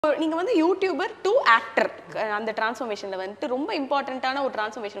நீங்க வந்து YouTuber to actor அந்த டிரான்ஸ்ஃபர்மேஷன்ல வந்து ரொம்ப இம்பார்ட்டன்ட்டான ஒரு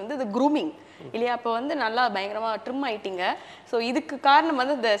டிரான்ஸ்ஃபர்மேஷன் வந்து இது க்ரூமிங் இல்லையா? அப்போ வந்து நல்லா பயங்கரமா ட்ரிம் ஆயிட்டீங்க. ஸோ இதுக்கு காரணம்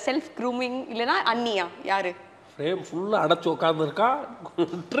வந்து இந்த செல்ஃப் க்ரூமிங் இல்லைன்னா அண்ணியா யாரு? ஃப்ரேம் ஃபுல்லாக அடைச்சி உட்காந்துருக்கா,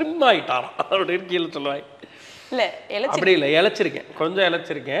 ட்ரிம் ஆகிட்டாராம் அப்படின்னு கீழே சொல்லுவாங்க. இல்லை அப்படி இல்லை, இழைச்சிருக்கேன், கொஞ்சம்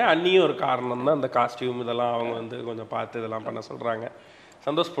இழைச்சிருக்கேன். அண்ணியும் ஒரு காரணம் தான். அந்த காஸ்டியூம் இதெல்லாம் அவங்க வந்து கொஞ்சம் பார்த்து இதெல்லாம் பண்ண சொல்கிறாங்க.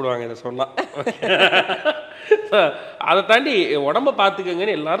 சந்தோஷப்படுவாங்க இதை சொன்னால். அதை தாண்டி உடம்பை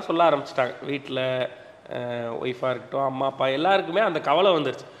பார்த்துக்கங்கன்னு எல்லாரும் சொல்ல ஆரம்பிச்சிட்டாங்க. வீட்டில் ஒய்ஃபாக இருக்கட்டும், அம்மா அப்பா எல்லாருக்குமே அந்த கவலை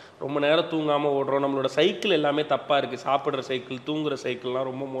வந்துருச்சு. ரொம்ப நேரம் தூங்காமல் ஓடுறோம், நம்மளோட சைக்கிள் எல்லாமே தப்பாக இருக்குது, சாப்பிட்ற சைக்கிள் தூங்குகிற சைக்கிள்லாம்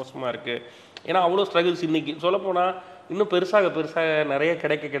ரொம்ப மோசமாக இருக்குது. ஏன்னா அவ்வளோ ஸ்ட்ரகிள்ஸ் இன்றைக்கி சொல்லப்போனால் இன்னும் பெருசாக நிறைய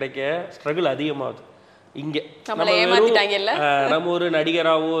கிடைக்க ஸ்ட்ரகிள் அதிகமாகுது. இங்கே நம்ம ஒரு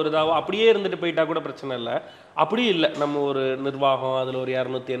நடிகராகவோ ஒரு இதாவோ அப்படியே இருந்துட்டு போயிட்டா கூட பிரச்சனை இல்லை. அப்படியும் இல்லை, நம்ம ஒரு நிர்வாகம், அதில் ஒரு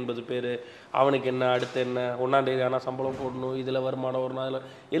 280 பேர், அவனுக்கு என்ன அடுத்து என்ன, 1ஆம் தேதி ஆனால் சம்பளம் போடணும், இதில் வருமானம் வரணும், அதில்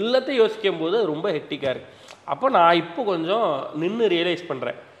எல்லாத்தையும் யோசிக்கும் போது அது ரொம்ப ஹெக்டிக்காக இருக்குது. அப்போ நான் இப்போ கொஞ்சம் நின்று ரியலைஸ்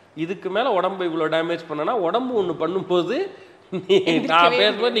பண்ணுறேன், இதுக்கு மேலே உடம்பு இவ்வளோ டேமேஜ் பண்ணனா உடம்பு ஒன்று பண்ணும்போது நான்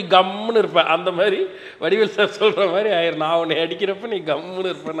பேசும்போது நீ கம்முன்னு இருப்பேன். அந்த மாதிரி வடிவேல் சார் சொல்கிற மாதிரி ஆயிரும். நான் உன்னை அடிக்கிறப்ப நீ கம்முன்னு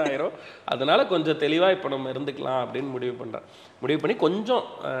இருப்பேன்னு ஆயிரும். அதனால கொஞ்சம் தெளிவாக இப்போ நம்ம இருந்துக்கலாம் அப்படின்னு முடிவு பண்ணி கொஞ்சம்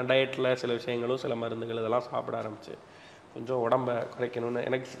டயட்டில் சில விஷயங்களும் சில மருந்துகள் இதெல்லாம் சாப்பிட ஆரம்பிச்சு கொஞ்சம் உடம்பை குறைக்கணும்னு.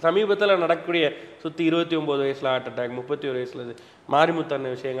 எனக்கு சமீபத்தில் நடக்கக்கூடிய சுற்றி 29 வயசில் ஹார்ட் அட்டாக், 31 வயசில் இது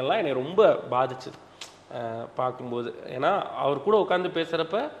மாரிமுத்தான விஷயங்கள்லாம் என்னை ரொம்ப பாதிச்சுது பார்க்கும்போது. ஏன்னா அவர் கூட உட்காந்து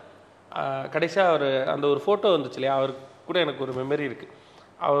பேசுகிறப்ப கடைசியாக அவர் அந்த ஒரு ஃபோட்டோ வந்துச்சு இல்லையா, அவர் கூட எனக்கு ஒரு மெமரி இருக்குது.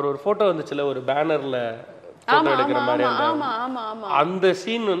 அவர் ஒரு ஃபோட்டோ வந்துச்சுல, ஒரு பேனரில் ஃபோட்டோ எடுக்கிற மாதிரி அந்த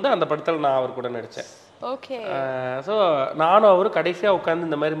சீன் வந்து அந்த படத்தில் நான் அவர் கூட நடித்தேன். ஓகே. ஸோ நானும் அவரும் கடைசியாக உட்காந்து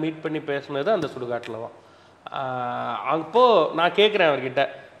இந்த மாதிரி மீட் பண்ணி பேசுனது அந்த சுடுகாட்டில் தான். அப்போது நான் கேட்குறேன் அவர்கிட்ட,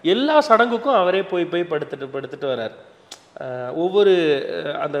 எல்லா சடங்குக்கும் அவரே போய் படுத்துட்டு வர்றார்.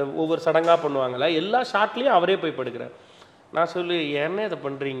 ஒவ்வொரு சடங்காக பண்ணுவாங்கள்ல, எல்லா ஷாட்லேயும் அவரே போய் படுக்கிறார். நான் சொல்லி, என்ன இதை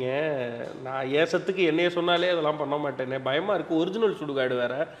பண்ணுறீங்க? நான் ஏசத்துக்கு என்னைய சொன்னாலே அதெல்லாம் பண்ண மாட்டேனே, பயமாக இருக்குது. ஒரிஜினல் சுடுகாடு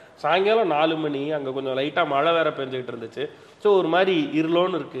வேறு, சாயங்காலம் 4 மணி, அங்கே கொஞ்சம் லைட்டாக மழை வேறு பெஞ்சிக்கிட்டு இருந்துச்சு. ஸோ ஒரு மாதிரி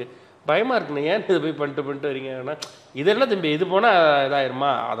இருளோன்னு இருக்குது, பயமாக இருக்குண்ணே, ஏன் இதை போய் பண்ணிட்டு வரீங்கன்னா, இது என்ன தம்பி இது போனால்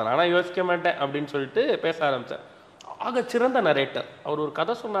இதாயிருமா, அதெல்லாம் நான் யோசிக்க மாட்டேன் அப்படின்னு சொல்லிட்டு பேச ஆரம்பித்தேன். ஆக சிறந்த நரேட்டர். அவர் ஒரு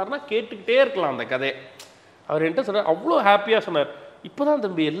கதை சொன்னார்னா கேட்டுக்கிட்டே இருக்கலாம் அந்த கதையை. அவர் என்கிட்ட சொன்னார், அவ்வளோ ஹாப்பியாக சொன்னார், இப்போ தான்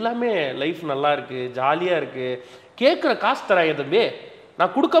தம்பி எல்லாமே லைஃப் நல்லா இருக்குது, ஜாலியாக இருக்குது, கேட்குற காசு தராங்க தம்பி,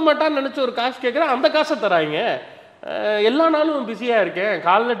 நான் கொடுக்க மாட்டான்னு நினச்சி ஒரு காசு கேட்குறேன், அந்த காசை தராங்க, எல்லா நாளும் பிஸியாக இருக்கேன்,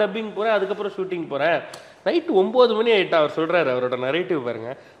 காலைல டப்பிங் போகிறேன், அதுக்கப்புறம் ஷூட்டிங் போகிறேன், நைட்டு 9 மணி ஆகிட்டா. அவர் சொல்கிறாரு, அவரோட நரேட்டிவ்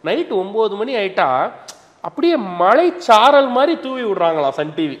பாருங்கள், நைட்டு 9 மணி ஆகிட்டா அப்படியே மழை சாரல் மாதிரி தூவி விடுறாங்களாம்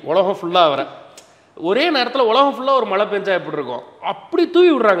சன் டிவி, உலகம் ஃபுல்லாக வர ஒரே நேரத்தில் உலகம் ஃபுல்லாக ஒரு மழை பெஞ்சா எப்படி இருக்கும், அப்படி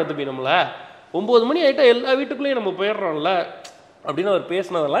தூவி விடுறாங்க தம்பி நம்மளை. 9 மணி ஆகிட்டா எல்லா வீட்டுக்குள்ளேயும் நம்ம போயிடுறோம்ல அப்படின்னு அவர்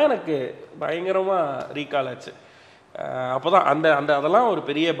பேசினதெல்லாம் எனக்கு பயங்கரமாக ரீகால் ஆச்சு. அப்போ தான் அதெல்லாம் ஒரு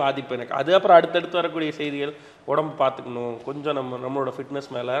பெரிய பாதிப்பு எனக்கு. அது அப்புறம் அடுத்தடுத்து வரக்கூடிய செய்திகள், உடம்பு பார்த்துக்கணும், கொஞ்சம் நம்மளோட ஃபிட்னஸ்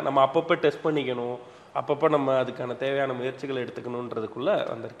மேலே நம்ம அப்பப்போ டெஸ்ட் பண்ணிக்கணும், அப்பப்போ நம்ம அதுக்கான தேவையான முயற்சிகளை எடுத்துக்கணுன்றதுக்குள்ளே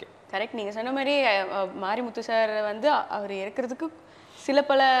வந்திருக்கேன். கரெக்ட். நீங்கள் சொன்ன மாதிரி மாரிமுத்து சார் வந்து அவர் இருக்கிறதுக்கு சில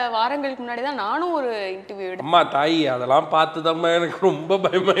பல வாரங்களுக்கு முன்னாடி தான் நானும் ஒரு இன்டர்வியூ எடுத்தேன். அம்மா தாயி அதெல்லாம் பார்த்துதாம்மா எனக்கு ரொம்ப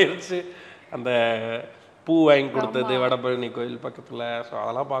பயமாயிருச்சு. அந்த பூ வாங்கி கொடுத்தது வடபழனி கோயில் பக்கத்தில், ஸோ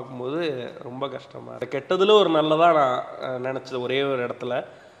அதெல்லாம் பார்க்கும்போது ரொம்ப கஷ்டமாக. கெட்டதில் ஒரு நல்லதாக நான் நினச்சது ஒரே ஒரு இடத்துல,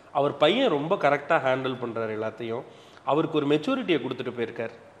 அவர் பையன் ரொம்ப கரெக்டாக ஹேண்டில் பண்ணுறாரு எல்லாத்தையும். அவருக்கு ஒரு மெச்சூரிட்டியை கொடுத்துட்டு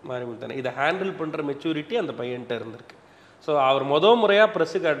போயிருக்கார் மாரிமுத்தனை. இதை ஹேண்டில் பண்ணுற மெச்சூரிட்டி அந்த பையன்கிட்ட இருந்திருக்கு. ஸோ அவர் முறையாக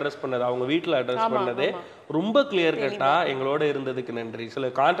ப்ரெஸ்ஸுக்கு அட்ரஸ் பண்ணது, அவங்க வீட்டில் அட்ரஸ் பண்ணதே ரொம்ப கிளியர் கட்டாக எங்களோட இருந்ததுக்கு நன்றி.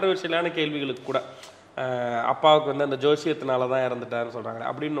 சில கான்ட்ரவர்ஷியலான கேள்விகளுக்கு கூட அப்பாவுக்கு வந்து அந்த ஜோசியத்தினால தான் இறந்துட்டாருன்னு சொல்கிறாங்க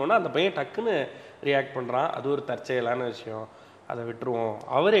அப்படின்னோன்னா அந்த பையன் டக்குன்னு ரியாக்ட் பண்ணுறான். அது ஒரு தற்செயலான விஷயம், அதை விட்டுருவோம்,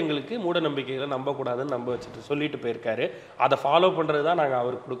 அவர் எங்களுக்கு மூட நம்பிக்கைகளை நம்பக்கூடாதுன்னு நம்ப வச்சுட்டு சொல்லிட்டு போயிருக்காரு, அதை ஃபாலோ பண்ணுறது தான் நாங்கள்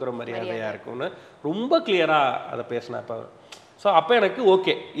அவருக்கு கொடுக்குற மரியாதையாக இருக்கும்னு ரொம்ப கிளியராக அதை பேசினாப்ப அவர். ஸோ அப்போ எனக்கு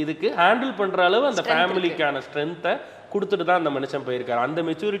ஓகே, இதுக்கு ஹேண்டில் பண்ணுற அளவு அந்த ஃபேமிலிக்கான ஸ்ட்ரென்த்தை கொடுத்துட்டு தான் அந்த மனுஷன் போயிருக்காரு, அந்த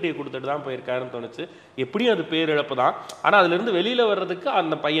மெச்சூரிட்டியை கொடுத்துட்டு தான் போயிருக்காருன்னு தோணுச்சு. எப்படியும் அது பேரிழப்பு தான், ஆனால் அதுலேருந்து வெளியில் வர்றதுக்கு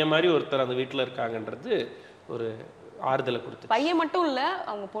அந்த பையன் மாதிரி ஒருத்தர் அந்த வீட்டில் இருக்காங்கன்றது ஒரு ஆறுதலை கொடுத்து. பையன் மட்டும் இல்லை,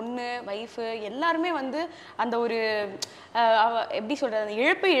 அவங்க பொண்ணு, வைஃபு எல்லாருமே வந்து அந்த ஒரு எப்படி சொல்கிறது,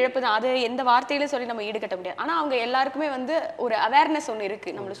 இழப்பு தான், அது எந்த வார்த்தையில சொல்லி நம்ம ஈடுகட்ட முடியாது. ஆனால் அவங்க எல்லாருக்குமே வந்து ஒரு அவேர்னஸ் ஒன்று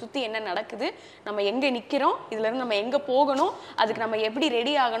இருக்குது, நம்மளை சுற்றி என்ன நடக்குது, நம்ம எங்கே நிற்கிறோம், இதுலேருந்து நம்ம எங்கே போகணும், அதுக்கு நம்ம எப்படி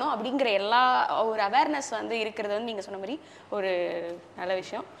ரெடி ஆகணும் அப்படிங்கிற எல்லா ஒரு அவேர்னஸ் வந்து இருக்கிறது வந்து நீங்கள் சொன்ன மாதிரி ஒரு நல்ல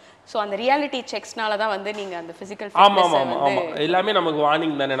விஷயம். ஸோ அந்த ரியாலிட்டி செக்ஸ்னால தான் வந்து நீங்கள் அந்த ஃபிசிக்கல் எல்லாமே நமக்கு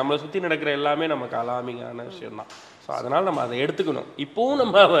வார்னிங் தானே, நம்மளை சுற்றி நடக்கிற எல்லாமே நமக்கு அலாமிங்கான விஷயம் தான். ஸோ அதனால் நம்ம அதை எடுத்துக்கணும். இப்போவும்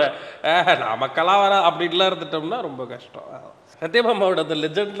நம்ம நமக்கெல்லாம் வர அப்படின்லாம் இருந்துட்டோம்னா ரொம்ப கஷ்டம். சத்யபாமாவோட அந்த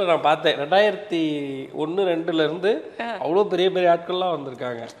லெஜெண்ட்ல நான் பார்த்தேன் 2001-2 இருந்து அவ்வளோ பெரிய பெரிய ஆட்கள்லாம்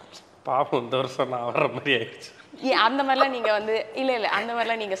வந்திருக்காங்க. பாவம் இந்த வருஷம் நான் வர்ற மாதிரி ஆயிடுச்சு. அந்த மாதிரிலாம் நீங்க வந்து இல்ல அந்த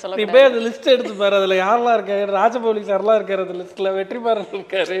மாதிரிலாம் நீங்க சொல்ல இப்போ அந்த லிஸ்ட் எடுத்து பாரு, அதுல யாரெல்லாம் இருக்காரு? ராஜமௌலி சார்லாம் இருக்காரு அந்த லிஸ்ட்ல, வெற்றிமாறன்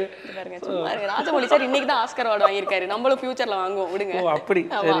இருக்காரு. ராஜமௌலி சார் இன்னைக்கு தான் ஆஸ்கர் அவார்டு வாங்கியிருக்காரு, நம்மளும் ஃபியூச்சர்ல வாங்குவோம் விடுங்க. ஓ அப்படி,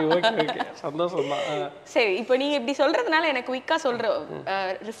 சரி ஓகே ஓகே, சந்தோஷம் தான். சரி, இப்போ நீங்க இப்படி சொல்றதுனால எனக்கு குயிக்கா சொல்ற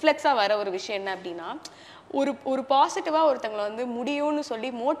ரிஃப்ளெக்ஸா வர ஒரு விஷயம் என்ன அப்படின்னா, ஒரு பாசிட்டிவா ஒருத்தங்களை வந்து முடியும்னு சொல்லி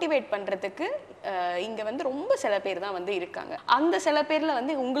மோட்டிவேட் பண்றதுக்கு இங்க வந்து ரொம்ப சில பேர் தான் வந்து இருக்காங்க. அந்த சில பேர்ல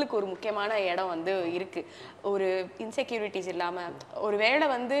வந்து உங்களுக்கு ஒரு முக்கியமான இடம் வந்து இருக்கு. ஒரு இன்செக்யூரிட்டிஸ் இல்லாம, ஒரு வேளை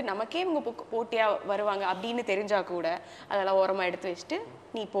வந்து நமக்கே இவங்க போட்டியா வருவாங்க அப்படின்னு தெரிஞ்சா கூட அதெல்லாம் ஓரமா எடுத்து வச்சுட்டு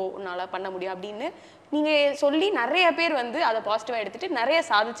நீ போ, உன்னால பண்ண முடியும் அப்படின்னு நீங்க சொல்லி நிறைய பேர் வந்து அதை பாசிட்டிவா எடுத்துட்டு நிறைய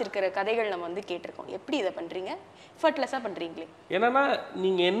சாதிச்சிருக்கிற கதைகள் நம்ம வந்து கேட்டிருக்கோம். எப்படி இதை பண்றீங்க? எஃபர்ட்லெஸ்ஸா பண்றீங்களே. என்னன்னா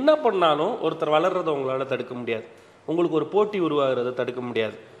நீங்க என்ன பண்ணாலும் ஒருத்தர் வளர்றதை உங்களால தடுக்க முடியாது. உங்களுக்கு ஒரு போட்டி உருவாகிறத தடுக்க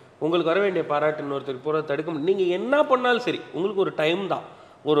முடியாது. உங்களுக்கு வர வேண்டிய பாராட்டு இன்னொருத்தருக்கு போகிறத தடுக்க முடியும். நீங்க என்ன பண்ணாலும் சரி, உங்களுக்கு ஒரு டைம் தான்.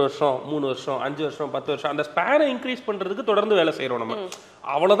 1 வருஷம், 3 வருஷம், 5 வருஷம், 10 வருஷம், அந்த ஸ்பேனை இன்க்ரீஸ் பண்றதுக்கு தொடர்ந்து வேலை செய்யறோம் நம்ம.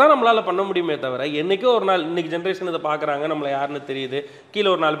 அவ்வளவுதான் நம்மளால பண்ண முடியுமே தவிர, என்னைக்கோ ஒரு நாள் இன்னைக்கு ஜென்ரேஷன் இதை பாக்குறாங்க, நம்மளை யாருன்னு தெரியுது, கீழே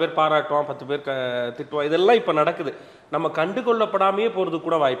ஒரு 4 பேர் பாராட்டுவான், 10 பேர் திட்டுவான், இதெல்லாம் இப்ப நடக்குது. நம்ம கண்டு கொள்ளப்படாமையே போறதுக்கு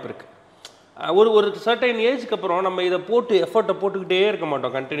கூட வாய்ப்பு இருக்கு. ஒரு சர்டைன் ஏஜ்க்கு அப்புறம் நம்ம இதை போட்டு எஃபர்ட்டை போட்டுக்கிட்டே இருக்க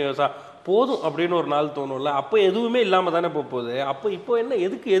மாட்டோம் கண்டினியூஸா. போதும் அப்படின்னு ஒரு நாள் தோணும்ல, அப்போ எதுவுமே இல்லாம தானே போகுது. அப்போ இப்போ என்ன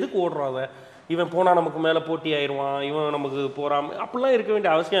எதுக்கு ஓடுறோம்? அதை இவன் போனால் நமக்கு மேலே போட்டி ஆயிடுவான், இவன் நமக்கு போறாம அப்படிலாம் இருக்க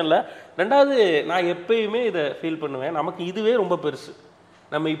வேண்டிய அவசியம் இல்லை. ரெண்டாவது, நான் எப்பயுமே இதை ஃபீல் பண்ணுவேன், நமக்கு இதுவே ரொம்ப பெருசு.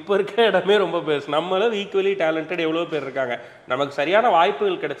 நம்ம இப்போ இருக்க இடமே ரொம்ப பெருசு. நம்மளும் ஈக்குவலி டேலண்டட் எவ்வளோ பேர் இருக்காங்க. நமக்கு சரியான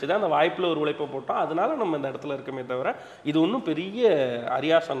வாய்ப்புகள் கிடைச்சிது, அந்த வாய்ப்பில் ஒரு உழைப்பை போட்டோம், அதனால நம்ம இந்த இடத்துல இருக்கமே தவிர இது ஒன்றும் பெரிய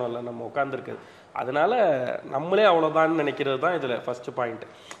அரியாசனம் இல்லை நம்ம உட்காந்துருக்குது. அதனால நம்மளே அவ்வளோதான்னு நினைக்கிறது தான் இதில் ஃபர்ஸ்ட் பாயிண்ட்.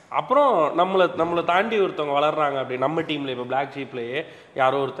 அப்புறம் நம்மளை தாண்டி ஒருத்தவங்க வளர்றாங்க அப்படி நம்ம டீம்ல இப்போ பிளாக் ஷீப்லேயே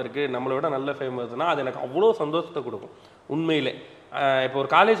யாரோ ஒருத்தருக்கு நம்மளை விட நல்ல ஃபேமஸ்னா அது எனக்கு அவ்வளோ சந்தோஷத்தை கொடுக்கும் உண்மையிலே. இப்போ ஒரு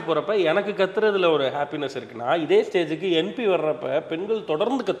காலேஜ் போகிறப்ப எனக்கு கத்துறதுல ஒரு ஹாப்பினஸ் இருக்குன்னா, இதே ஸ்டேஜுக்கு என்பி வர்றப்ப பெண்கள்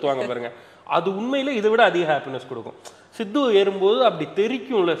தொடர்ந்து கத்துவாங்க பாருங்க, அது உண்மையில இதை விட அதிக ஹாப்பினஸ் கொடுக்கும். சித்து ஏறும்போது அப்படி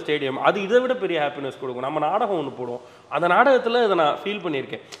தெரிக்கும்ல ஸ்டேடியம், அது இதை விட பெரிய ஹாப்பினஸ் கொடுக்கும். நம்ம நாடகம் ஒன்று போடுவோம், அந்த நாடகத்தில் இதை நான் ஃபீல்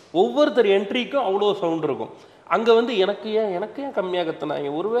பண்ணியிருக்கேன். ஒவ்வொருத்தர் என்ட்ரிக்கும் அவ்வளோ சவுண்ட் இருக்கும். அங்கே வந்து எனக்கு ஏன் கம்மியாக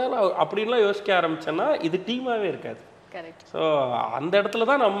கத்துனாங்க ஒருவேளை அப்படின்லாம் யோசிக்க ஆரம்பிச்சேன்னா இது டீமாகவே இருக்காது. ஸோ அந்த இடத்துல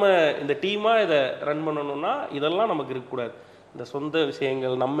தான் நம்ம இந்த டீமாக இதை ரன் பண்ணணும்னா இதெல்லாம் நமக்கு இருக்கக்கூடாது. இந்த சொந்த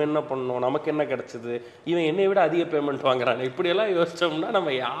விஷயங்கள், நம்ம என்ன பண்ணோம், நமக்கு என்ன கிடைச்சது, இவன் என்னை விட அதிக பேமெண்ட் வாங்குறாங்க, இப்படியெல்லாம் யோசிச்சோம்னா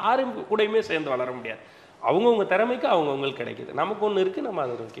நம்ம யாரும் கூடயுமே சேர்ந்து வளர முடியாது. அவங்கவுங்க திறமைக்கு அவங்கவுங்களுக்கு கிடைக்குது, நமக்கு ஒன்று இருக்குது, நம்ம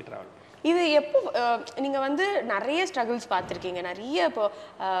அதை நோக்கி ட்ராவல். இது எப்போ நீங்க வந்து நிறைய ஸ்ட்ரகிள்ஸ் பார்த்துருக்கீங்க, நிறைய இப்போ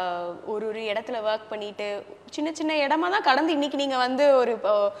ஒரு இடத்துல ஒர்க் பண்ணிட்டு சின்ன சின்ன இடமா தான் கடந்து இன்னைக்கு நீங்க வந்து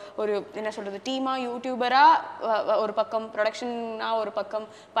ஒரு என்ன சொல்றது டீமா யூடியூபரா ஒரு பக்கம், ப்ரொடக்ஷனா ஒரு பக்கம்,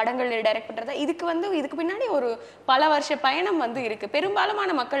 படங்கள் டைரக்ட் பண்றதா, இதுக்கு பின்னாடி ஒரு பல வருஷ பயணம் வந்து இருக்கு.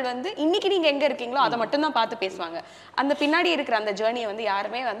 பெரும்பாலான மக்கள் வந்து இன்னைக்கு நீங்க எங்க இருக்கீங்களோ அதை மட்டும் தான் பார்த்து பேசுவாங்க. அந்த பின்னாடி இருக்கிற அந்த ஜேர்னியை வந்து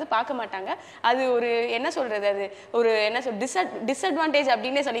யாருமே வந்து பார்க்க மாட்டாங்க. அது ஒரு என்ன சொல்றது, அது ஒரு என்ன சொல் டிஸ்அட்வான்டேஜ்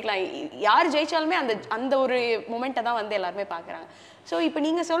அப்படின்னே சொல்லிக்கலாம். யார் ஜெயிச்சாலுமே அந்த ஒரு மொமெண்ட்டை தான் வந்து எல்லாருமே பார்க்குறாங்க. ஸோ இப்போ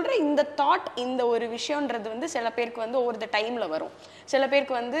நீங்கள் சொல்கிற இந்த தாட், இந்த ஒரு விஷயன்றது வந்து சில பேருக்கு வந்து ஓவர் த டைமில் வரும், சில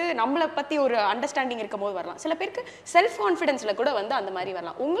பேருக்கு வந்து நம்மளை பற்றி ஒரு அண்டர்ஸ்டாண்டிங் இருக்கும் போது வரலாம், சில பேருக்கு செல்ஃப் கான்ஃபிடென்ஸில் கூட வந்து அந்த மாதிரி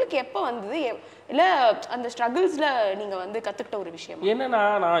வரலாம். உங்களுக்கு எப்போ வந்தது, இல்லை அந்த ஸ்ட்ரகிள்ஸில் நீங்கள் வந்து கற்றுக்கிட்ட ஒரு விஷயம் என்னன்னா,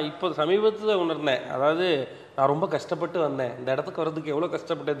 நான் இப்போ சமீபத்தில் உணர்ந்தேன், அதாவது நான் ரொம்ப கஷ்டப்பட்டு வந்தேன், இந்த இடத்துக்கு வர்றதுக்கு எவ்வளோ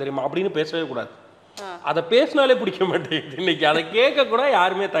கஷ்டப்பட்டேன் தெரியுமா அப்படின்னு பேசவே கூடாது. அதை பேசினாலே பிடிக்க மாட்டேங்குது இன்னைக்கு, அதை கேட்க கூட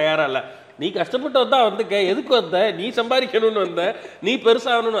யாருமே தயாரா இல்லை. நீ கஷ்டப்பட்டு வந்தா வந்து எதுக்கு வந்த, நீ சம்பாதிக்கணும்னு வந்த, நீ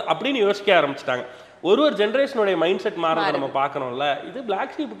பெருசாகணும்னு அப்படின்னு யோசிக்க ஆரம்பிச்சிட்டாங்க. ஒரு ஜென்ரேஷனுடைய மைண்ட் செட் மாறதை நம்ம பார்க்கணும்ல. இது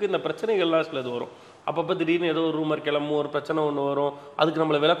பிளாக் ஷீப்புக்கு இந்த பிரச்சனைகள்லாம் சிலது வரும். அப்பப்போ திடீர்னு ஏதோ ஒரு ரூமர் கிளம்பும், ஒரு பிரச்சனை ஒன்று வரும், அதுக்கு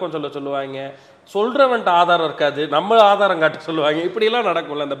நம்மளை விளக்கம் சொல்லுவாங்க, சொல்றவன்ட்டு ஆதாரம் இருக்காது, நம்ம ஆதாரம் காட்ட சொல்லுவாங்க, இப்படியெல்லாம்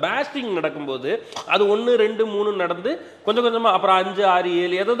நடக்கும்ல. அந்த பேஸ்டிங் நடக்கும்போது அது 1, 2, 3 நடந்து கொஞ்சம் கொஞ்சமாக அப்புறம் 5, 6,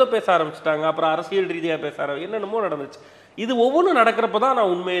 7 ஏதோ பேச ஆரம்பிச்சிட்டாங்க. அப்புறம் அரசியல் ரீதியாக பேச என்னென்னமோ நடந்துச்சு. இது ஒவ்வொன்றும் நடக்கிறப்ப தான்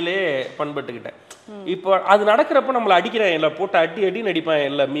நான் உண்மையிலே பண்பட்டுக்கிட்டேன். இப்போ அது நடக்கிறப்ப நம்மளை அடிக்கிறேன் இல்லை, போட்டு அடி நடிப்பான்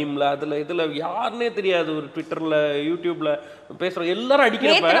இல்லை, மீம்ல இதில் யாருன்னே தெரியாது, ஒரு ட்விட்டர்ல யூடியூப்ல பேசுற எல்லாரும்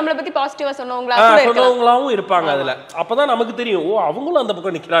அடிக்கிறப்ப நம்மளை பத்தி பாசிட்டிவா சொன்னவங்களாவும் இருப்பாங்க. அதுல அப்பதான் நமக்கு தெரியும், ஓ அவங்களும் அந்த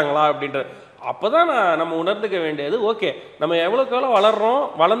பக்கம் நிக்கிறாங்களா அப்படின்ற. அப்பதான் நம்ம உணர்ந்துக்க வேண்டியது, ஓகே நம்ம எவ்வளவுக்கு எவ்வளவு வளர்றோம்,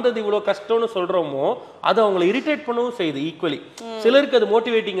 வளர்ந்தது இவ்வளவு கஷ்டம்னு சொல்றோமோ அது அவங்களை இரிட்டேட் பண்ணவும் செய்யுது ஈக்குவலி. சிலருக்கு அது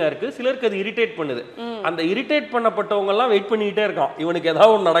மோட்டிவேட்டிங்கா இருக்கு, சிலருக்கு அது இரிட்டேட் பண்ணுது. அந்த இரிட்டேட் பண்ணப்பட்டவங்க எல்லாம் வெயிட் பண்ணிக்கிட்டே இருக்கான், இவனுக்கு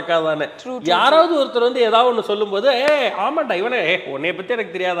ஏதாவது ஒண்ணு நடக்காதானே. யாராவது ஒருத்தர் வந்து ஏதாவது ஒண்ணு சொல்லும் போது, ஆமாண்டா இவனே உன்னைய பத்தி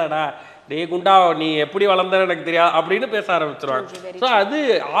எனக்கு தெரியாதாடா, டே குண்டா நீ எப்படி வளர்ந்த எனக்கு தெரியாது அப்படின்னு பேச ஆரம்பிச்சிருவாங்க. ஸோ அது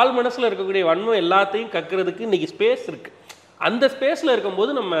ஆள் மனசுல இருக்கக்கூடிய வன்மம் எல்லாத்தையும் கக்குறதுக்கு இன்னைக்கு ஸ்பேஸ் இருக்கு. அந்த ஸ்பேஸில்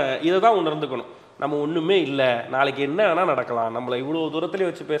இருக்கும்போது நம்ம இதை தான் உணர்ந்துக்கணும். நம்ம ஒன்றுமே இல்லை, நாளைக்கு என்ன வேணால் நடக்கலாம், நம்மளை இவ்வளோ தூரத்துலேயே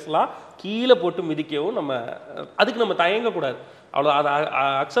வச்சு பேசலாம், கீழே போட்டு மிதிக்கவும் நம்ம அதுக்கு நம்ம தயங்கக்கூடாது. அவ்வளோ அதை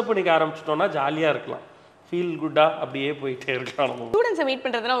அக்செப்ட் பண்ணிக்க ஆரம்பிச்சிட்டோம்னா ஜாலியாக இருக்கலாம், ஃபீல் குட்டாக அப்படியே போயிட்டே இருக்கலாம். நம்ம ஸ்டூடெண்ட்ஸை மீட்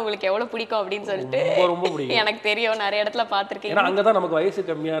பண்ணுறதுனா உங்களுக்கு எவ்வளோ பிடிக்கும் அப்படின்னு சொல்லிட்டு ரொம்ப பிடிக்கும். எனக்கு தெரியும், நிறைய இடத்துல பார்த்துருக்கேன். ஏன்னா அங்கே தான் நமக்கு வயசு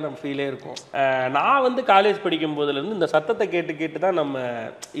கம்மியாக நம்ம ஃபீலே இருக்கும். நான் வந்து காலேஜ் படிக்கும் போதுலேருந்து இந்த சத்தத்தை கேட்டு கேட்டு தான் நம்ம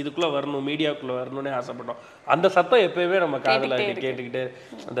இதுக்குள்ளே வரணும், மீடியாவுக்குள்ளே வரணும்னே ஆசைப்பட்டோம். அந்த சத்தம் எப்பயுமே நம்ம காதில் கேட்டுக்கிட்டு,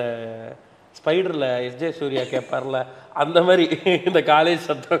 அந்த ஸ்பைடரில் எஸ்ஜே சூர்யா கேட்பார்ல அந்த மாதிரி இந்த காலேஜ்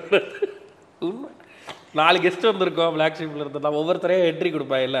சத்தம் உண்மை. 4 கெஸ்ட் வந்திருக்கோம் பிளாக்ஷீப்பில் இருந்தோம், ஒவ்வொருத்தரையும் என்ட்ரி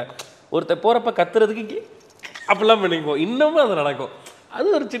கொடுப்பாங்கல்ல, ஒருத்தர் போகிறப்ப கத்துறதுக்கு அப்படிலாம் பண்ணிக்குவோம். இன்னமும் அது நடக்கும். அது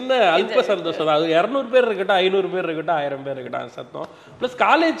ஒரு சின்ன அல்ப சந்தோஷம் தான். அது 200 பேர் இருக்கட்டும், 500 பேர் இருக்கட்டும், 1000 பேர் இருக்கட்டும், அந்த சத்தம். ப்ளஸ்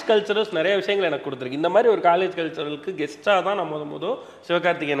காலேஜ் கல்ச்சரல்ஸ் நிறைய விஷயங்கள் எனக்கு கொடுத்துருக்கு. இந்த மாதிரி ஒரு காலேஜ் கல்ச்சரலுக்கு கெஸ்ட்டாக தான் நான் முதல்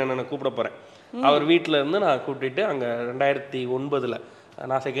சிவகார்த்திகேயன் நான் கூப்பிட போகிறேன். அவர் வீட்டில் இருந்து நான் கூப்பிட்டுட்டு அங்கே 2009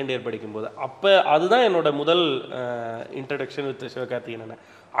 நான் செகண்ட் இயர் படிக்கும்போது, அப்போ அதுதான் என்னோட முதல் இன்ட்ரடக்ஷன் வித் சிவகார்த்திகேயன்.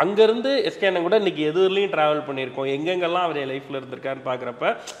 அங்கேருந்து எஸ்கே அண்ணன் கூட இன்னைக்கு எதுலையும் ட்ராவல் பண்ணியிருக்கோம், எங்கெங்கெல்லாம் அவர் என் லைஃப்பில் இருந்திருக்காருன்னு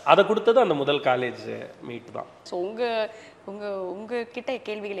பார்க்குறப்ப அதை கொடுத்தது அந்த முதல் காலேஜ் மீட் தான். ஸோ உங்ககிட்ட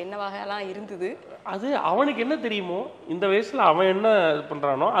கேள்விகள் என்னவாகலாம் இருந்தது? அது அவனுக்கு என்ன தெரியுமோ, இந்த வயசில் அவன் என்ன இது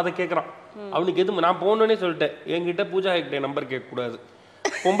பண்ணுறானோ அதை கேட்குறான். அவனுக்கு எது நான் போனோன்னே சொல்லிட்டேன், என்கிட்ட பூஜா கிட்டே நம்பர் கேட்கக்கூடாது,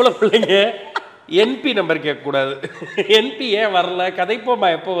 பொம்பளை பிள்ளைங்க என்பி நம்பர் கேட்கக்கூடாது, என்பி ஏன் வரல, கதைப்போமா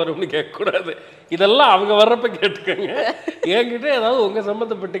எப்போ வரும்னு கேட்கக்கூடாது, இதெல்லாம் அவங்க வர்றப்ப கேட்டுக்கோங்க, என்கிட்ட ஏதாவது உங்கள்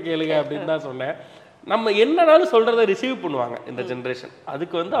சம்மந்தப்பட்டு கேளுங்க அப்படின்னு தான் சொன்னேன். நம்ம என்னன்னாலும் சொல்கிறத ரிசீவ் பண்ணுவாங்க இந்த ஜென்ரேஷன்.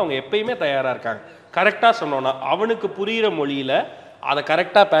 அதுக்கு வந்து அவங்க எப்பயுமே தயாராக இருக்காங்க. கரெக்டாக சொன்னோன்னா அவனுக்கு புரிகிற மொழியில் அதை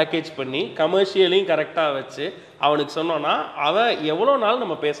கரெக்டாக பேக்கேஜ் பண்ணி கமர்ஷியலையும் கரெக்டாக வச்சு அவனுக்கு சொன்னோன்னா அவன் எவ்வளோ நாள்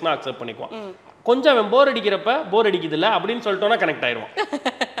நம்ம பேசினா அக்செப்ட் பண்ணிக்குவான். கொஞ்சம் அவன் போர் அடிக்கிறப்ப போர் அடிக்குதுல்ல அப்படின்னு சொல்லிட்டோன்னா கனெக்ட் ஆயிடுவான்.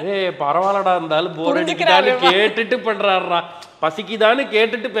 பரவாயில்லடா இருந்தாலும் போர் அடிக்குதான்னு கேட்டுட்டு பண்றாருடா, பசிக்குதான்னு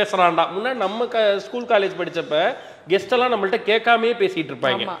கேட்டுட்டு பேசுறான்டா. முன்னாடி நம்ம ஸ்கூல் காலேஜ் படிச்சப்ப கெஸ்ட் எல்லாம் நம்மள்ட்ட கேட்காமே பேசிட்டு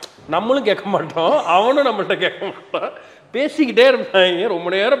இருப்பாங்க, நம்மளும் கேட்க மாட்டோம், அவனும் நம்மள்ட்ட கேட்க மாட்டான், பேசிக்கிட்டே இருப்பாங்க, ரொம்ப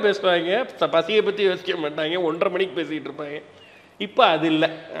நேரம் பேசுவாங்க, பசியை பத்தி யோசிக்க மாட்டாங்க, 1:30 மணிக்கு பேசிக்கிட்டு இருப்பாங்க. இப்போ அது இல்லை.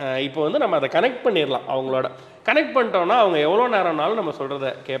 இப்போ வந்து நம்ம அதை கனெக்ட் பண்ணிடலாம். அவங்களோட கனெக்ட் பண்ணிட்டோம்னா அவங்க எவ்வளோ நேரம்னாலும் நம்ம சொல்கிறத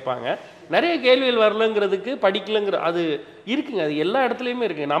கேட்பாங்க. நிறைய கேள்விகள் வரலங்கிறதுக்கு படிக்கலைங்கிற அது இருக்குங்க, அது எல்லா இடத்துலையுமே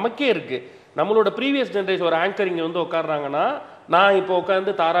இருக்குது, நமக்கே இருக்குது. நம்மளோட ப்ரீவியஸ் ஜென்ரேஷன் ஒரு ஆங்கர் இங்கே வந்து உட்காடுறாங்கன்னா, நான் இப்போ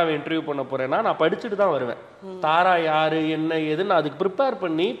உட்காந்து தாராவை இன்டர்வியூ பண்ண போகிறேன்னா நான் படிச்சுட்டு தான் வருவேன். தாரா யார் என்ன ஏதுன்னு அதுக்கு ப்ரிப்பேர்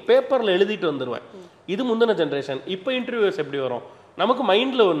பண்ணி பேப்பரில் எழுதிட்டு வந்துடுவேன். இது முந்தின ஜென்ரேஷன். இப்போ இன்டர்வியூஸ் எப்படி வரும், நமக்கு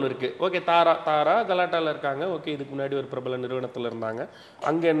மைண்டில் ஒன்று இருக்குது, ஓகே தாரா கலாட்டாவில் இருக்காங்க, ஓகே இதுக்கு முன்னாடி ஒரு பிரபல நிறுவனத்தில் இருந்தாங்க,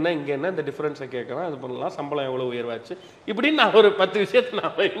 அங்கே என்ன இங்கே என்ன இந்த டிஃப்ரென்ஸை கேட்கலாம், அது பண்ணலாம், சம்பளம் எவ்வளோ உயர்வாச்சு, இப்படின்னு நான் ஒரு 10 விஷயத்தை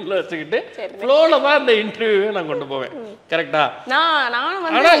நான் மைண்டில் வச்சுக்கிட்டு ஃப்ளோவில் தான் இந்த இன்டர்வியூவே நான் கொண்டு போவேன். கரெக்டா?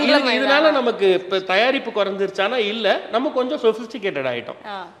 ஆனால் இதனால நமக்கு இப்போ தயாரிப்பு குறைஞ்சிருச்சானா இல்லை, நம்ம கொஞ்சம் சொஃபிஸ்டிகேட்டட் ஆகிட்டோம்,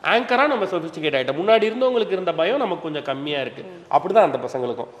 ஆங்கராக நம்ம சொஃபிஸ்டிகேட் ஆகிட்டோம். முன்னாடி இருந்தவங்களுக்கு இருந்த பயம் நமக்கு கொஞ்சம் கம்மியாக இருக்குது. அப்படிதான் அந்த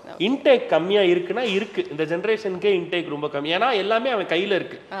பசங்களுக்கும் இன்டேக் கம்மியாக இருக்குன்னா இருக்குது. இந்த ஜென்ரேஷனுக்கே இன்டேக் ரொம்ப கம்மி. ஏன்னா எல்லாமே அவன் கையில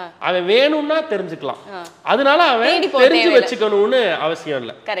இருக்கு, அவன் வேணும்னா தெரிஞ்சுக்கலாம், அதனால அவன் தெரிஞ்சு வச்சுக்கணும்னு அவசியம்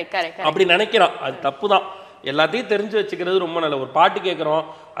இல்லை அப்படி நினைக்கிறான். அது தப்புதான். எல்லாத்தையும் தெரிஞ்சு வச்சுக்கிறது ரொம்ப நல்ல. ஒரு பாட்டு கேட்கிறோம்,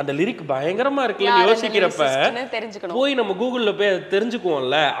 அந்த லிரிக் பயங்கரமா இருக்குன்னு யோசிக்கிறப்ப போய் நம்ம கூகுள்ல போய்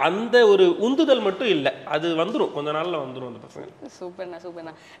தெரிஞ்சுக்குவோம்ல, அந்த ஒரு உந்துதல் மட்டும் இல்லை, அது வந்துடும், கொஞ்ச நாள்ல வந்துடும் அந்த பசங்க.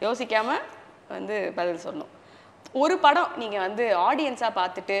 சூப்பர்ண்ணா யோசிக்காம வந்து பதில் சொல்லணும். ஒரு படம் நீங்க வந்து ஆடியன்ஸா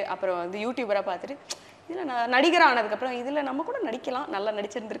பார்த்துட்டு அப்புறம் வந்து யூடியூபரா பார்த்துட்டு இதுல நான் நடிகர் ஆனதுக்கப்புறம் இதுல நம்ம கூட நடிக்கலாம், நல்லா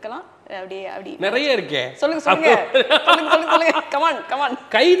நடிச்சிருந்துருக்கலாம், அப்படி நிறைய இருக்கே. சொல்லுங்க கமான்.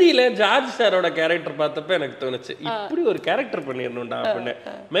 கைதியில ஜார்ஜ் சாரோட கேரக்டர் பார்த்தப்ப எனக்கு தோணுச்சு, இப்படி ஒரு கேரக்டர் பண்ணிடணும்டா அப்படின்னு.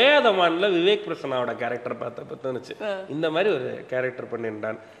 மேயாதமான்ல விவேக் பிரசன்னாவோட கேரக்டர் பார்த்தப்ப தோணுச்சு, இந்த மாதிரி ஒரு கேரக்டர்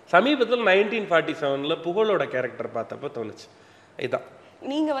பண்ணிருந்தான். சமீபத்தில் 1947 புகழோட கேரக்டர் பார்த்தப்ப தோணுச்சு. இதுதான்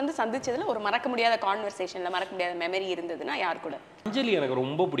நீங்க வந்து சந்திச்சதுல ஒரு மறக்க முடியாத கான்வர்சேஷன்ல மறக்க முடியாத மெமரி இருந்ததுன்னா யார் கூட? அஞ்சலி எனக்கு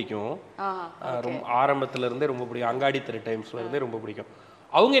ரொம்ப பிடிக்கும், ஆரம்பத்துல இருந்தே ரொம்ப பிடிக்கும், அங்காடி திரு டைம்ஸ்ல இருந்தே ரொம்ப பிடிக்கும்.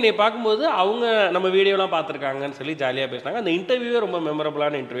 அவங்க என்னை பார்க்கும்போது அவங்க நம்ம வீடியோலாம் பார்த்துருக்காங்கன்னு சொல்லி ஜாலியாக பேசினாங்க. அந்த இன்டர்வியூவே ரொம்ப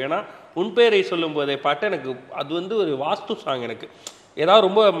மெமரபுளான இன்டர்வியூ. ஏன்னா உன் பேரை சொல்லும் போதே பாட்டு எனக்கு அது வந்து ஒரு வாஸ்து சாங். எனக்கு ஏதாவது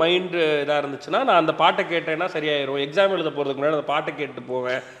ரொம்ப மைண்டு இதாக இருந்துச்சுன்னா நான் அந்த பாட்டை கேட்டேன்னா சரியாயிரும். எக்ஸாம் எழுத போகிறதுக்கு முன்னாடி அந்த பாட்டை கேட்டு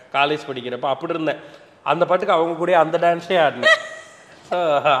போவேன் காலேஜ் படிக்கிறப்ப, அப்படி இருந்தேன். அந்த பாட்டுக்கு அவங்க கூட அந்த டான்ஸே ஆடினேன்.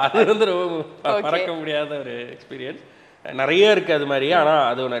 அது வந்து ரொம்ப மறக்க முடியாத ஒரு எக்ஸ்பீரியன்ஸ். நிறைய இருக்குது அது மாதிரி, ஆனால்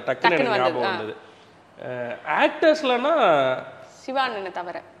அது ஒன்று டக்குன்னு எனக்கு ஞாபகம் வந்தது. ஆக்டர்ஸ்லன்னா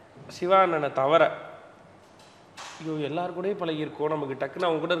சிவானனை தவிர ஐயோ எல்லாரும் கூடயும் பழகிருக்கோம், நமக்கு டக்குன்னு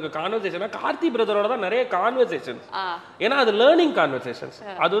அவங்க கூட இருக்க கான்வர்சேஷனா கார்த்தி பிரதரோட தான் நிறைய கான்வர்சேஷன்ஸ். ஏன்னா அது லேர்னிங் கான்வர்சேஷன்ஸ்.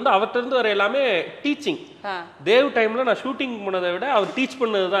 அது வந்து அவர்கிட்ட இருந்து வர எல்லாமே டீச்சிங். தேவ் டைம்ல நான் ஷூட்டிங் போனதை விட அவர் டீச்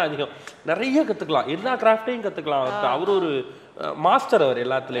பண்ணது தான் அதிகம். நிறைய கத்துக்கலாம், எல்லா கிராஃப்டையும் கத்துக்கலாம். அவர் ஒரு மாஸ்டர் அவர்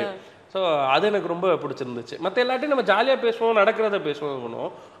எல்லாத்துலயும். ஸோ அது எனக்கு ரொம்ப பிடிச்சிருந்துச்சு. மற்ற எல்லாத்தையும் நம்ம ஜாலியாக பேசுவோம், நடக்கிறத பேசுவோம்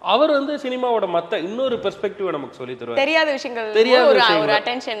பண்ணுவோம். அவர் வந்து சினிமாவோட மற்ற இன்னொரு பெர்ஸ்பெக்டிவ் நமக்கு சொல்லி தருவார். தெரியாத விஷயங்கள்,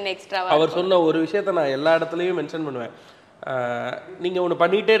 அவர் சொன்ன ஒரு விஷயத்த நான் எல்லா இடத்துலையும் மென்ஷன் பண்ணுவேன். நீங்கள் ஒன்று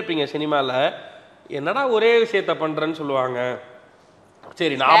பண்ணிகிட்டே இருப்பீங்க சினிமாவில், என்னடா ஒரே விஷயத்த பண்ணுறேன்னு சொல்லுவாங்க,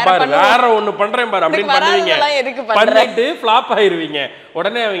 சரி நான் பாரு வேற ஒண்ணு பண்றேன் பாரு அப்படின்னு பண்ணுவீங்க, பண்ணிட்டு ஃபிளாப் ஆயிருவீங்க.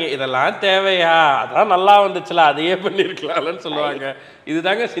 உடனே அவங்க இதெல்லாம் தேவையா, அதான் நல்லா வந்துச்சுல அதையே பண்ணிருக்கலாம்னு சொல்லுவாங்க.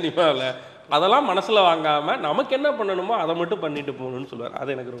 இதுதாங்க சினிமாவில். அதெல்லாம் மனசுல வாங்காம நமக்கு என்ன பண்ணணுமோ அதை மட்டும் பண்ணிட்டு போகணும்னு சொல்லுவார்.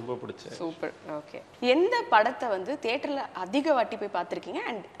 அது எனக்கு ரொம்ப பிடிச்சது. சூப்பர். ஓகே, எந்த படத்தை வந்து தியேட்டர்ல அதிக வாட்டி போய் பார்த்திருக்கீங்க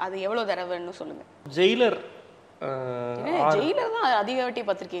அண்ட் அது எவ்வளவு தடவைன்னு சொல்லுங்க. ஜெயிலர். ஜெயிலர் தான் அதிக வாட்டி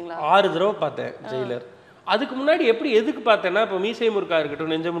பார்த்திருக்கீங்களா? 6 தடவை பார்த்தேன் ஜெயிலர். அதுக்கு முன்னாடி எப்படி பார்த்தேன்னா, இப்போ மீசை முருகா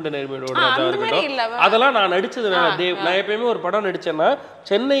இருக்கட்டும், நெஞ்சமுண்ட நேர்மையோட இருக்கட்டும், அதெல்லாம் நான் நடிச்சதுனால நான் எப்பயுமே ஒரு படம் நடிச்சேன்னா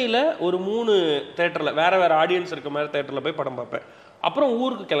சென்னையில ஒரு 3 தேட்டர்ல வேற வேற ஆடியன்ஸ் இருக்க மாதிரி தேட்டர்ல போய் படம் பார்ப்பேன். அப்புறம்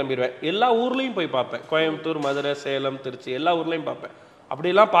ஊருக்கு கிளம்பிடுவேன். எல்லா ஊர்லயும் போய் பார்ப்பேன். கோயம்புத்தூர், மதுரை, சேலம், திருச்சி எல்லா ஊர்லயும் பார்ப்பேன்.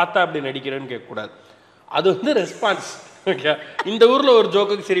 அப்படிலாம் பார்த்தா அப்படி நடிக்கிறேன்னு கேட்கக்கூடாது. அது வந்து ரெஸ்பான்ஸ். ஓகே, இந்த ஊர்ல ஒரு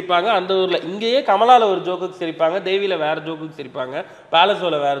ஜோக்குக்கு சிரிப்பாங்க, அந்த ஊர்ல இங்கேயே கமலால ஒரு ஜோக்குக்கு சிரிப்பாங்க, தேவியில வேற ஜோக்குக்கு சிரிப்பாங்க,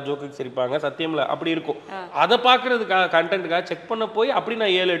 பேலஸோல வேற ஜோக்குக்கு சிரிப்பாங்க, சத்தியம்ல அப்படி இருக்கும். அதை பார்க்கறதுக்காக கண்டென்ட்டுக்காக செக் பண்ண போய் அப்படி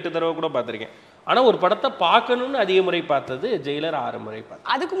நான் 7-8 தடவை கூட பார்த்திருக்கேன். ஆனா ஒரு படத்தை பார்க்கணும்னு அதிக முறை பார்த்தது ஜெயிலர் 6 முறை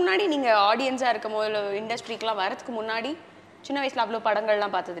பார்த்தேன். அதுக்கு முன்னாடி நீங்க ஆடியன்ஸா இருக்கும் போது இண்டஸ்ட்ரிக்கெல்லாம் வரதுக்கு முன்னாடி சின்ன வயசுல அவ்வளவு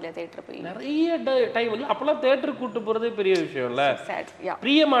படங்கள்லாம் பார்த்தது இல்லையா? தேட்டர் போய் நிறைய டைம் இல்லை. அப்பெல்லாம் தேட்டருக்கு கூட்டு போறதே பெரிய விஷயம் இல்ல.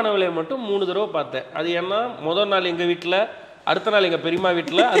 பிரியமானவளை மட்டும் 3 தடவை பார்த்தேன். அது ஏன்னா முதல் நாள் எங்க வீட்டுல, அடுத்த நாள் எங்க பெரியம்மா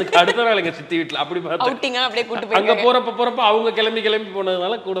வீட்டுல, அதுக்கு அடுத்த நாள் எங்க சித்தி வீட்டுல, அப்படி பார்த்தேன். அங்க போறப்ப அவங்க கிளம்பி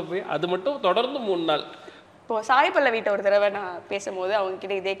போனதுனால கூட போய் அது மட்டும் தொடர்ந்து 3 நாள். இப்போ சாய்பல்ல வீட்டை ஒரு தடவை நான் பேசும்போது அவங்க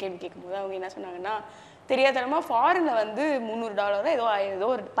கிட்ட இதே கேள்வி கேட்கும்போது அவங்க என்ன சொன்னாங்கன்னா, தெரியாதனமா ஃபாரின்ல வந்து $300 ஏதோ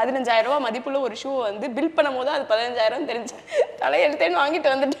ஒரு 15,000 ரூபாய் மதிப்புள்ள ஒரு ஷூ வந்து பில் பண்ணும் போது அது 15,000 தெரிஞ்சு தலையெழுத்தேன்னு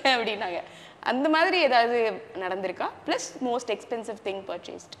வாங்கிட்டு வந்துட்டேன் அப்படின்னாங்க. அந்த மாதிரி ஏதாவது நடந்திருக்கா? Plus most expensive thing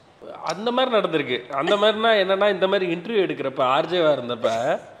purchased அந்த மாதிரி நடந்திருக்கு. அந்த மாதிரினா என்னன்னா, இந்த மாதிரி இன்டர்வியூ எடுக்கிறப்ப ஆர்ஜேவா இருந்தப்ப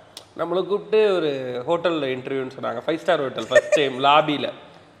நம்மளை கூப்பிட்டு ஒரு ஹோட்டல்ல இன்டர்வியூன்னு சொன்னாங்க, 5 ஸ்டார் ஹோட்டல், ஃபர்ஸ்ட் டைம் லாபியில.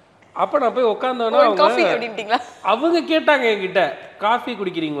 அப்ப நான் போய் உட்காந்தோன்னா அவங்க கேட்டாங்க என்கிட்ட, காஃபி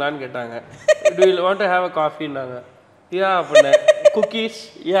குடிக்கிறீங்களான்னு கேட்டாங்க. To you want to have a காஃபின்னாங்க. யா அப்படின்னேன். குக்கீஸ்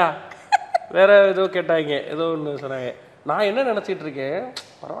யா, வேற ஏதோ கேட்டாங்க, ஏதோ ஒன்று சொன்னாங்க. நான் என்ன நினச்சிட்டு இருக்கேன்,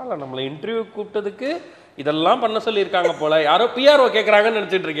 பரவாயில்ல நம்மளை இன்டர்வியூ கூப்பிட்டதுக்கு இதெல்லாம் பண்ண சொல்லியிருக்காங்க போல, யாரோ பிஆர்ஓ கேட்குறாங்கன்னு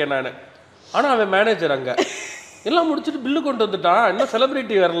நினச்சிட்டு இருக்கேன் நான். ஆனால் அவன் மேனேஜர் அங்கே எல்லாம் முடிச்சுட்டு பில்லு கொண்டு வந்துட்டான். இன்னும்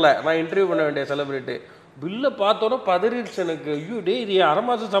செலிபிரிட்டி வரல, நான் இன்டர்வியூ பண்ண வேண்டிய செலிபிரிட்டி. பில்லை பார்த்தோன்னா பதறிடுச்சு எனக்கு. ஐயோ டே, இது 1/2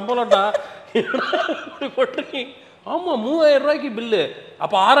 மாதம் சம்பளம்டா போட்டிருக்கீங்க. ஆமாம், 3000 ரூபாய்க்கு பில்லு.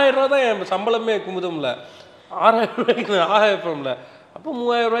 அப்போ 6000 ரூபா தான் என் சம்பளமே குமுதம்ல, 6000 ரூபாய்க்கு ஆகப்பம்ல. அப்போ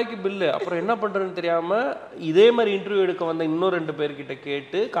 3000 ரூபாய்க்கு பில்லு. அப்புறம் என்ன பண்ணுறதுன்னு தெரியாமல் இதே மாதிரி இன்டர்வியூ எடுக்க வந்த இன்னும் 2 பேர்கிட்ட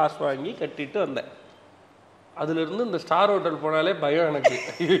கேட்டு காசு வாங்கி கட்டிட்டு வந்தேன். அதுல இருந்து இந்த ஸ்டார் ஹோட்டல் போனாலே பயம் எனக்கு.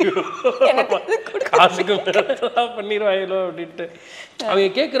 காசுக்கு பண்ணிடுவாங்களோ அப்படின்ட்டு. அவங்க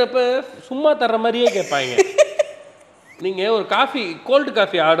கேட்குறப்ப சும்மா தர்ற மாதிரியே கேட்பாங்க. நீங்க ஒரு காஃபி, கோல்டு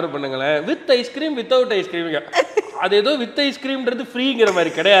காஃபி ஆர்டர் பண்ணுங்களேன், வித் ஐஸ்கிரீம் வித்தவுட் ஐஸ்கிரீம். அது ஏதோ வித் ஐஸ்கிரீம்ன்றது ஃப்ரீங்கிற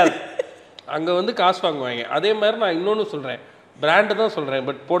மாதிரி கிடையாது, அங்க வந்து காசு வாங்குவாங்க. அதே மாதிரி நான் இன்னொன்று சொல்றேன், பிராண்டு தான் சொல்றேன்,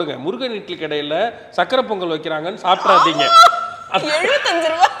 பட் போடுங்க, முருகன் இட்லி கடையில சக்கரை பொங்கல் வைக்கிறாங்கன்னு சாப்பிடாதீங்க.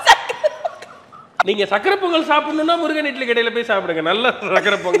 75 ரூபாய் நீங்க சக்கரை பொங்கல் சாப்பிடணும்னா முருகன் இட்லி கடையில போய் சாப்பிடுங்க, நல்ல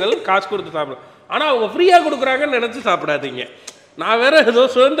சக்கரை பொங்கல் காசு கொடுத்து சாப்பிடுங்க. ஆனா அவங்க ஃப்ரீயா கொடுக்குறாங்கன்னு நினைச்சு சாப்பிடாதீங்க. நான் வேற ஏதோ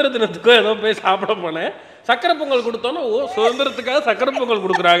சுதந்திர தினத்துக்கோ ஏதோ போய் சாப்பிட போனேன், சக்கரை பொங்கல் கொடுத்தோன்னா ஓ சுதந்திரத்துக்காக சக்கரை பொங்கல்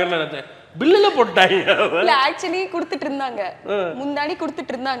கொடுக்குறாங்கன்னு நினைச்சேன். பில்லுல போட்டாங்க. இல்ல ஆக்சுவலி கொடுத்துட்டு இருந்தாங்க, முன்னாடி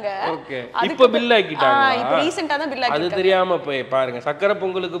கொடுத்துட்டு இருந்தாங்க. ஓகே, இப்போ பில் ஆக்கிட்டாங்க. இப்போ ரீசன்ட்டா தான் பில் ஆக்கிட்டாங்க. அது தெரியாம போய் பாருங்க, சக்கரை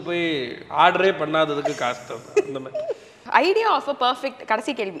பொங்கலுக்கு போய் ஆர்டரே பண்ணாததுக்கு காசு தான். அந்த மாதிரி ஐடியா ஆஃப் அ பெர்ஃபெக்ட்,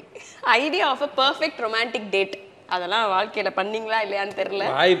 கடைசி கேள்வி, idea of a perfect romantic date அதெல்லாம் வாழ்க்கையில பண்ணீங்களா இல்லையான்னு தெரியல.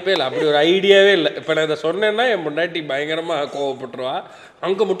 வாய்ப்பே இல்லை, அப்படி ஒரு ஐடியாவே இல்லை. இப்போ நான் இதை சொன்னேன்னா என் முன்னாடி பயங்கரமா கோவப்பட்டுருவா,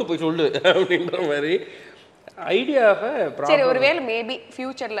 அங்கே மட்டும் போய் சொல்லு அப்படின்ற மாதிரி ஐடியாவை. சரி, ஒருவேளை மேபி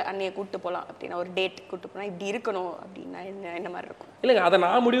ஃபியூச்சர்ல அன்னைய கூட்டு போகலாம் அப்படின்னா, ஒரு டேட் கூட்டு போனா இப்படி இருக்கணும் அப்படின்னா என்ன மாதிரி இருக்கும்? இல்லைங்க, அதை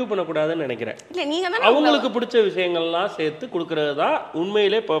நான் முடிவு பண்ணக்கூடாதுன்னு நினைக்கிறேன். இல்லை, நீங்க தான் அவங்களுக்கு பிடிச்ச விஷயங்கள்லாம் சேர்த்து கொடுக்கறது தான்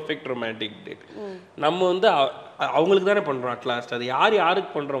உண்மையிலே பெர்ஃபெக்ட் ரொமான்டிக் டேட். நம்ம வந்து அவங்களுக்கு தானே பண்றோம் அட்லாஸ்ட். அது யார்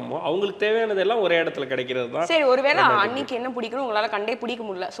யாருக்கு பண்றோமோ அவங்களுக்கு தேவையானது எல்லாம் ஒரே இடத்துல கிடைக்கிறது தான். சரி, ஒருவேளை அன்னைக்கு என்ன பிடிக்கணும் உங்களால கண்டே பிடிக்க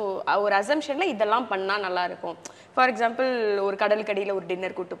முடியல, ஸோ ஒரு அசம்ஷன்ல இதெல்லாம் பண்ணா நல்லா இருக்கும். ஃபார் எக்ஸாம்பிள் ஒரு கடலுக்கடியில ஒரு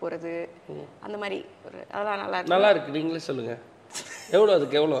டின்னர் கூட்டு போறது, அந்த மாதிரி அதெல்லாம் நல்லா இருக்கு. நல்லா இருக்கு, நீங்களே சொல்லுங்க. எவ்வளோ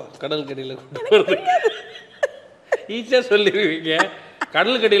அதுக்கு எவ்வளோ கடலுக்கடியில கூட்டு போறது? ஈஸியா சொல்லிடுவீங்க.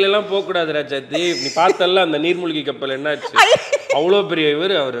 கடலுக்கடியில எல்லாம் போகக்கூடாது ராஜாத்தி. நீ பார்த்தல அந்த நீர்மூழ்கி கப்பல் என்னாச்சு, அவ்வளோ பெரிய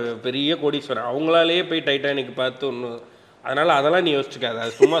இவர், அவர் பெரிய கோடீஸ்வரர், அவங்களாலேயே போய் டைட்டானிக் பார்த்து ஒன்று. அதனால அதெல்லாம் நீ யோசிச்சுக்காது,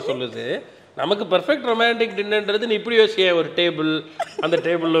 அது சும்மா சொல்லுது. நமக்கு பர்ஃபெக்ட் ரொமான்டிக் டின்னர்ன்றது நீ இப்படி யோசிக்க, ஒரு டேபிள், அந்த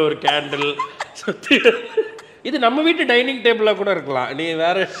டேபிளில் ஒரு கேண்டில் சுற்றி. இது நம்ம வீட்டு டைனிங் டேபிளாக கூட இருக்கலாம். நீ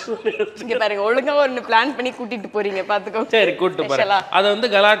வேற இங்க பாருங்க, ஒழுங்கா ஒன்று பிளான் பண்ணி கூட்டிட்டு போறீங்க, பார்த்துக்கோ. சரி, கூட்டு போறேன். அதை வந்து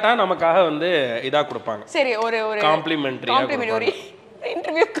கலாட்டா நமக்காக வந்து இதா கொடுப்பாங்க. சரி, ஒரு காம்ப்ளிமெண்ட்ரி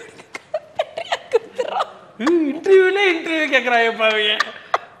இன்டர்வியூ இன்டர்வியூ கேட்குறாங்க.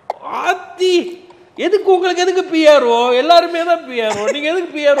 ஆத்தி எதுக்கு உங்களுக்கு, எதுக்கு பிஆர்ஓ? எல்லாருமே தான் பிஆர்ஓ. நீங்க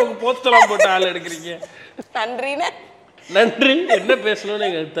எதுக்கு பிஆர்ஓ போஸ்டெல்லாம் போட்டு ஆள் எடுக்கிறீங்க? நன்றி. என்ன பேசணும்னு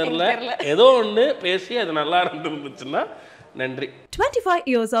எங்களுக்கு தெரியல, ஏதோ ஒன்று பேசி அது நல்லா இருந்துச்சுன்னா நன்றி. 25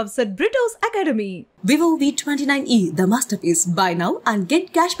 years of BRITTO'S Academy. Vivo V29e, the masterpiece. Buy now and get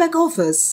cashback offers.